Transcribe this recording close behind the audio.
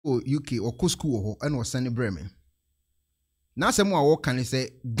UK or co school and was sending Bremen. Now some more can say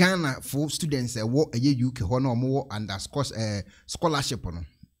Ghana for students a work a UK or more and scholarship on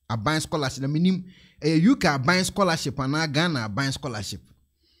a buying scholarship. The minimum a UK buying scholarship and a Ghana buying scholarship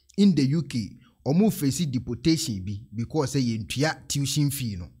in the UK or more face deportation be because a tuition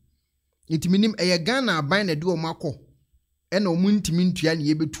fee no. It minimum a Ghana buying a dual marco and no muntimin to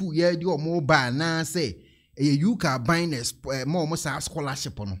ye be 2 years or more by now say a UK buying a more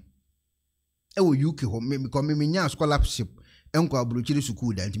scholarship on. Ewo UK ho me because me nya scholarship enko abrochiri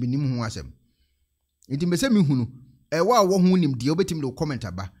school da ntimi nim ho asem ntimi se me hunu wa wo ho nim de obetim de comment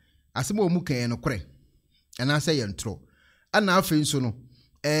aba asem o mu kan no kore ana se ye ntro ana afen so no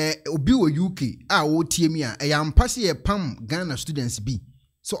obi wo UK a wo tie mi a ya mpase ye pam Ghana students bi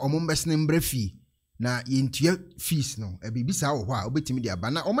so omo mbesne mbrafi na ye ntua fees no bibi sa wo ho a obetim de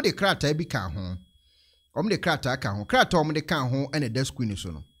aba na omo de krata bi ka ho omo de krata ka ho krata omo de ka ho ene desk queen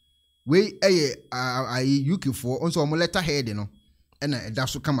so no we UK for also omo letterhead no na da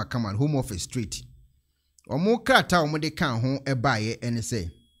so kama home office straight omo krata omo de kan ho baaye ene say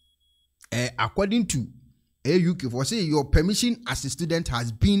according to UK for say your permission as a student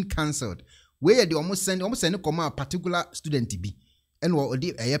has been cancelled we dey omo send come a particular student bi ene wo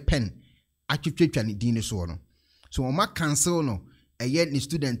de pen atwetwetwa ne din so no so omo cancel no ni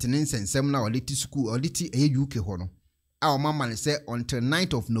student ne nsensem na oleti school oleti UK ho no our mama say until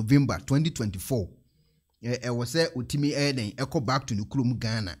 9th of November 2024 was say utimi eden echo back to the kurum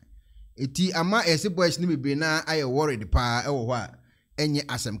Ghana eti ama ese boys ni bebre na aye worried pa ewo ho a enye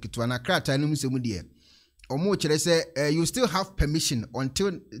asem kitwa na krata no musemu de omo kire say you still have permission until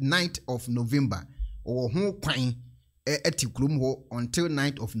 9th of November or ho kwan eti kurum ho until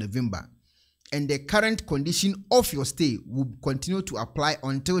 9th of November and the current condition of your stay will continue to apply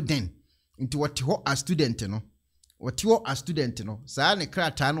until then into what ho a student no what you are a student no sa ne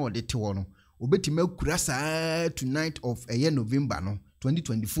krata no de te wo no obetima kura sa to 9th of November no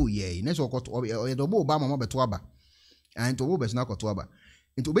 2024 year na so koto obo Obama ma beto aba and obo be na koto aba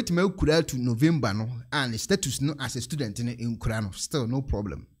into obetima kura to November no and status no as a student in kura no still no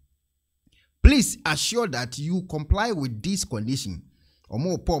problem. Please assure that you comply with this condition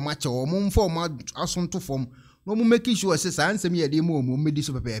omo po match omo form asonto form no mo making sure say sa ansem ye de mo medi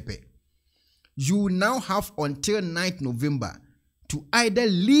so pepepe. You now have until 9th November to either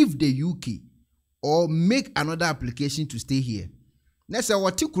leave the UK or make another application to stay here. Next,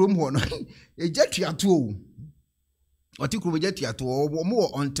 what you krum ho no e jetu ato what you krum jetu ato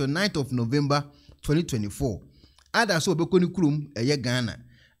more until 9th of November 2024. Ada so be koni krum eye Ghana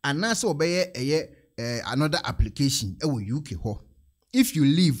and na so be another application e wo UK ho. If you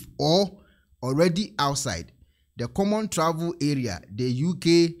leave or already outside the common travel area, the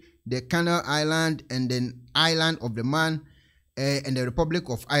UK, the Canal Island and then Island of the Man and the Republic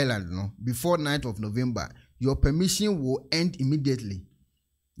of Ireland no before 9th of November your permission will end immediately.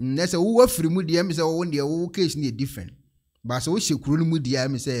 That's a who free mudia me say on the case ni different but so we shekuru mudia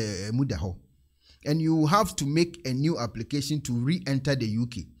me say muda ho and you have to make a new application to re-enter the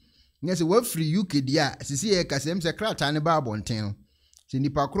UK. Yes we free UK dia sisi e kasem say krata ne ba bonten no se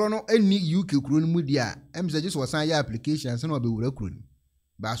nipa kro no any UK kuro no mudia em say just wasan ya application so no be wura kuro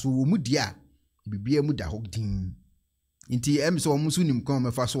ba so wo mudia bibia mu da ho din nti em so wo so nim kon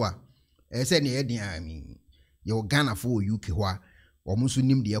me fa so a se ne ye din ami ye Ghana for UK ho a wo so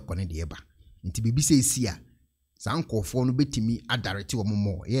nim de ekone de ba nti bibi se si a sankofo no betimi adarete wo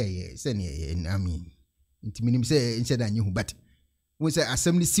mo ye se ne ami nti minim se nche da nyi hu but we say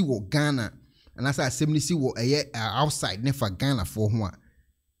assembly si wo Ghana and as assembly si wo outside ne fa Ghana for ho a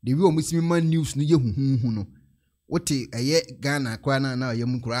de wi wo musimi man news no ye hu no wote Ghana kwa na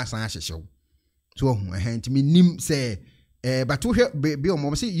yam kura san ahyehyew so ntimi nim say but we be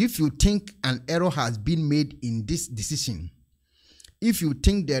o say if you think an error has been made in this decision, if you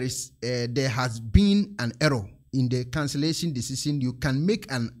think there has been an error in the cancellation decision, you can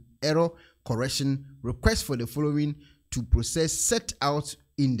make an error correction request for the following to process set out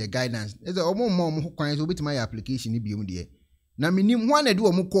in the guidance. There's a more kwan so bit my application bi mu de na minim ho na de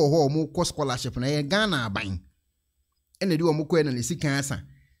o mu call ho o mu call scholarship na Ghana aban ene de o mu call na le sika asa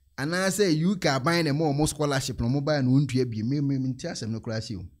ana say UK aban na more scholarship no mobile no ntua bi me nti asem no class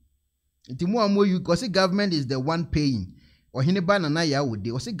you nti mo am you because government is the one paying or hine ba na ya wo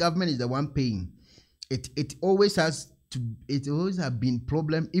de or say government is the one paying it always has have been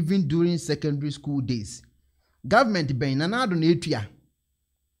problem even during secondary school days. Government ben na do na etua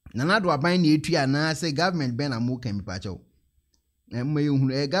na do aban na etua na say government ben na mo kan mi pa cho emma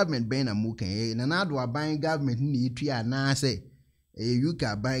ehunu government ben na mo kan na do aban government na etua na say UK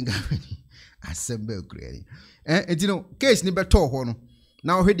aban government assemble create enti no case ni beto ho no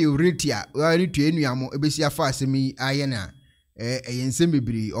now he the rate ya we to enuamo ebesi afa asemi aye na ensem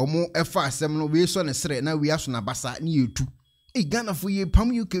bebiri omo efa asem no we so ne sere na we aso na basa na yetu Ghana for ye pam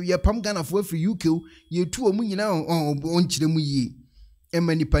UK ye pam Ghana for free UK ye tu omu nyina on kire mu yi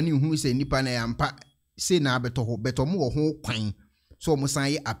ema nipa ni hu se nipa na yampa se na abeto ho beto mo ho kwan so omo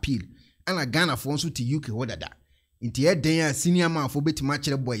san ye appeal ana Ghana for nso ti UK ho dada nti e den a senior man for betima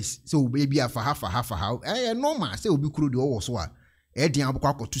kire boys se obi bia fa ha normal se obi kuro de wo so a e den abokọ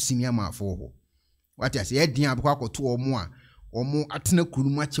akoto senior man for ho what I say e den abokọ akoto omo a omo atena kuru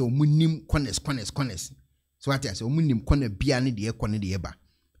mu ache omo nim corners so what I say omo nim corner bia ne de ekọ ne de eba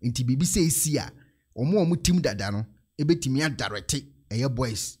nti bibi se esi a omo tim dada no ebetimi adirect eye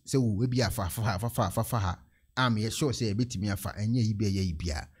boys se wo bia fa ha am ye sure say ebetimi afa enye yi bia ye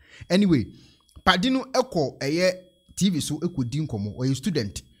bia anyway padino ekọ eye TV so ekodi nkomo or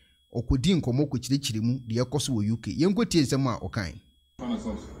student okodi nkomo ko chire mu de ekoso wo UK yenkotie nsem a okan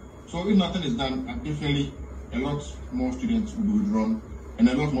so if nothing is done definitely a lot more students will be withdrawn and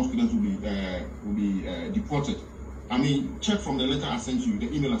a lot more students will be deported. I mean, check from the letter I sent you,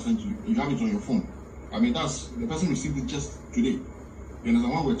 the email I sent you, you have it on your phone. I mean, that's the person received it just today. You know, the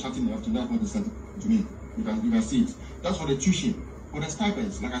one we're chatting after that when they sent it to me. You can see it. That's for the tuition. For the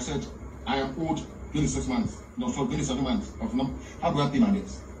stipends, like I said, I am owed 26 months, no, for 27 months of how do I pay my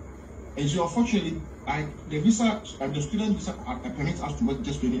debts? And so unfortunately, the student visa permits us to work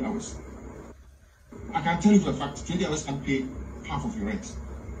just 20 hours. I can tell you for a fact, 20 hours can pay half of your rent.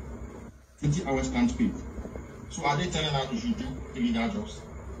 20 hours can't pay. So are they telling us we should do illegal jobs?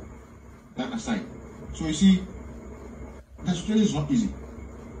 That aside. So you see, the situation is not easy.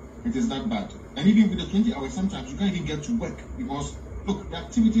 It is that bad. And even with the 20 hours, sometimes you can't even get to work because, look, the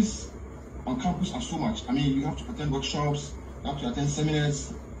activities on campus are so much. I mean, you have to attend workshops, you have to attend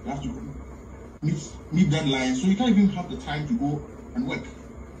seminars, you have to meet deadlines. So you can't even have the time to go and work.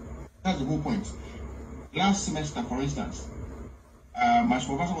 That's the whole point. Last semester, for instance, my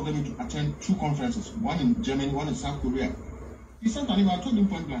supervisor wanted me to attend 2 conferences, one in Germany, one in South Korea. He sent an email, I told him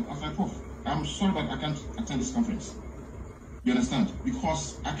point blank, I was like, Prof, I'm sorry, but I can't attend this conference. You understand?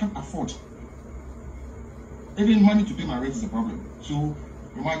 Because I can't afford. Even money to pay my rent is a problem. So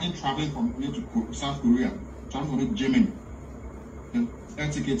imagine traveling from here to South Korea, traveling from here to Germany, the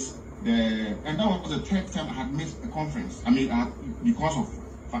air tickets, and that was the 3rd time I had missed a conference. I mean, because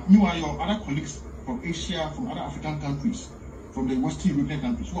of, meanwhile, your other colleagues from Asia, from other African countries, from the Western European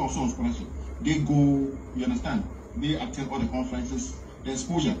countries who are also on scholarship, they go, you understand, they attend all the conferences, the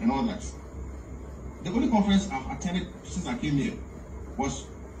exposure and all that. The only conference I've attended since I came here was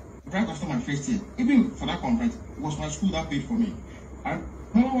right after my first year. Even for that conference, it was my school that paid for me. And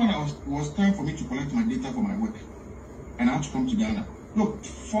another one, it was time for me to collect my data for my work. And I had to come to Ghana. Look,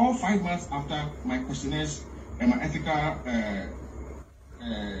 4 or 5 months after my questionnaires and my ethical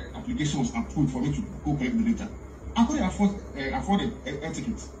application was approved for me to go collect the data, I couldn't afford a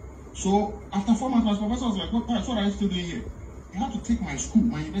ticket. So after 4 months, my professor was like, what are you still doing here? You have to take my school,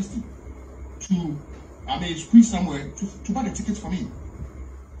 my university, to squeeze somewhere to buy the ticket for me.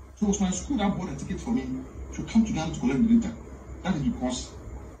 So it was my school that bought a ticket for me to come to Ghana to collect the data. That is because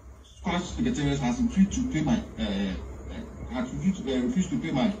scholarship secretariat has refused to pay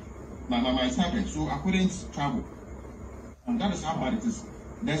my stipend, so I couldn't travel. And that is how bad it is.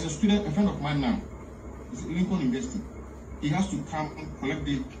 There's a student, a friend of mine now, he's at Lincoln University. He has to come and collect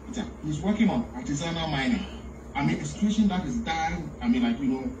the data. He's working on artisanal mining. I mean, a situation that is dying, I mean, like, you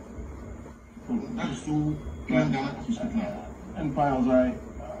know, that is so going down as we speak now. Empire's right.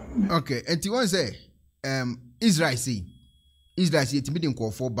 Okay, and you want to say, Israel see it meeting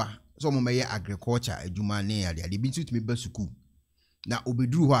call for ba. Some may agriculture, a Jumane, they been to me best school. Now,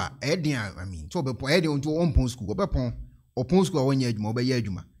 Obedru, I mean, so be poed on to one post school, or post school 1 year, mobile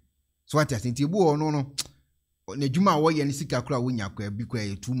yejuma. So what I think you no. Nejuma wa ye nisika kura wonya kwa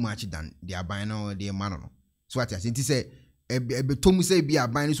bi too much than the abino the man. So what I think he say tomu say bi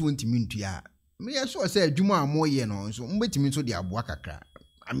abino so ntimi ntua. Me so say adwuma amo ye no so mbetimi so the aboa kakra.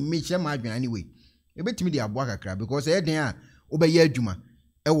 Me share my adwena anyway. Ebetimi the aboa kakra because e den a obeye adwuma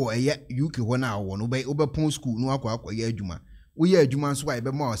e wo eye UK ho na wo no obepon school no akwa ye adwuma. Wo ye adwuma so wa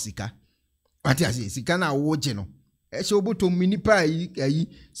ebe ma osika. What I say sika na wo je no. She oboto minipa yi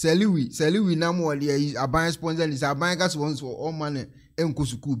seliwi na mo le aban sponsor is aban gas ones for all man enko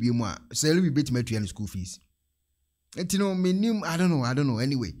school bi mu a seliwi betimetu yan school fees. Etino menim I don't know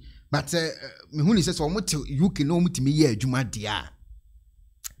anyway. But me hu ni say so mo te UK no mutimi ye adwuma dia.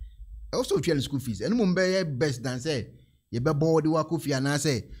 Also try school fees. Eno mo be best than say ye be board wa kofi ana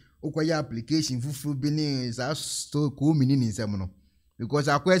say okoya application fufu bi ni sa so ko mini ni nsem no. Because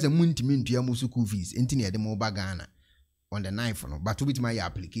akwese muntimi ntua mo school fees enti na ye de mo ba Ghana. on the 9th no but with my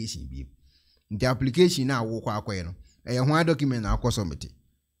application bi the application na wo kwa akoye no ho document na akọ submit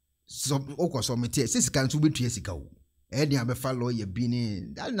so okọ submit sika nso betua sika wo de abefa lawyer bi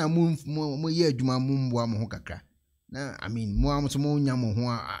ni that na mo ye adwuma mo mboa mo ho kakra na I mean mo am so mo nya mo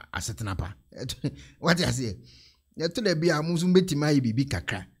ho asetena pa what you say to the bia mo so betima ayi bibi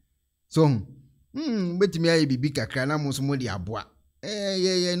kakra so betima ayi bibi kakra na mo so mo de aboa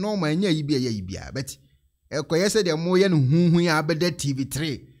ye normal nya yi bia but ekoye se de mo ye no hunhun ya abeda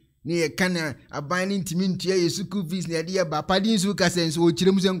TV3 ni ye kana aban ni ntimi ntua ye school fees na de ye ba padin su ka sense o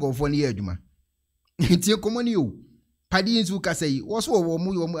kirem se ngofo ne ye adwuma tie komoni o padin su ka sei wo so wo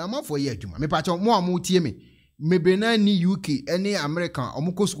mu amafo ye adwuma me pa cho mo amu tie me mebrena ni UK ene America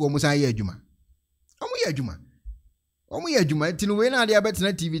omukosu omu san ye adwuma omu ye adwuma tinu we na de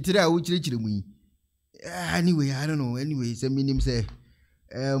abetena TV3 a wo kirikire mu yi anyway I don't know anyway se minim se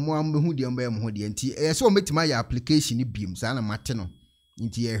mo am hu de mba mo de nti so metima ya application ni biem sa na mate no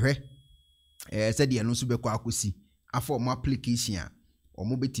nti ye hwe se de no so be kwa akosi afọ mo application a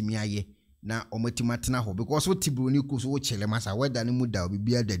omo betimi aye na omotima tena ho because wo tibro ni ko so wo chele masa weda ni mu da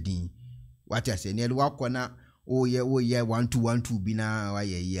obi adadin what I say ne wakọ na oh yeah 1212 bi na wa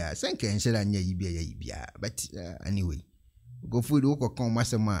ye ya senke nshira nya yi bia but anyway go food wo kokon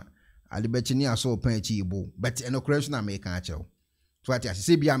masema ade bechi ni aso pan achi ibo but eno correction na make kan achew so what I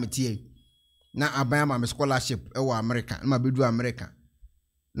say bia metie na aban ma me scholarship e wo America na ma bedu America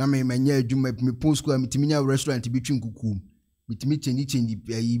na me manya adwuma me pon school mitimi nya restaurant bi twinkuku mitimi change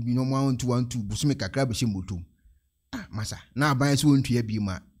yi bi no 1212 busumi kakra be shemoto masa na aban so ntua bi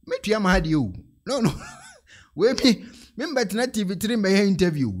ma metua ma hade o no we me betna TV3 me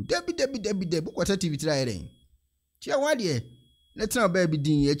interview debi kwata TV3 ayren tia wade na tena ba bi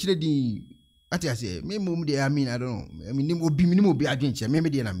din ya kire din ati ase me mum de I mean I don't know I mean obi adwenche me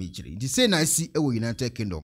de na me kire di say na si e wo United Kingdom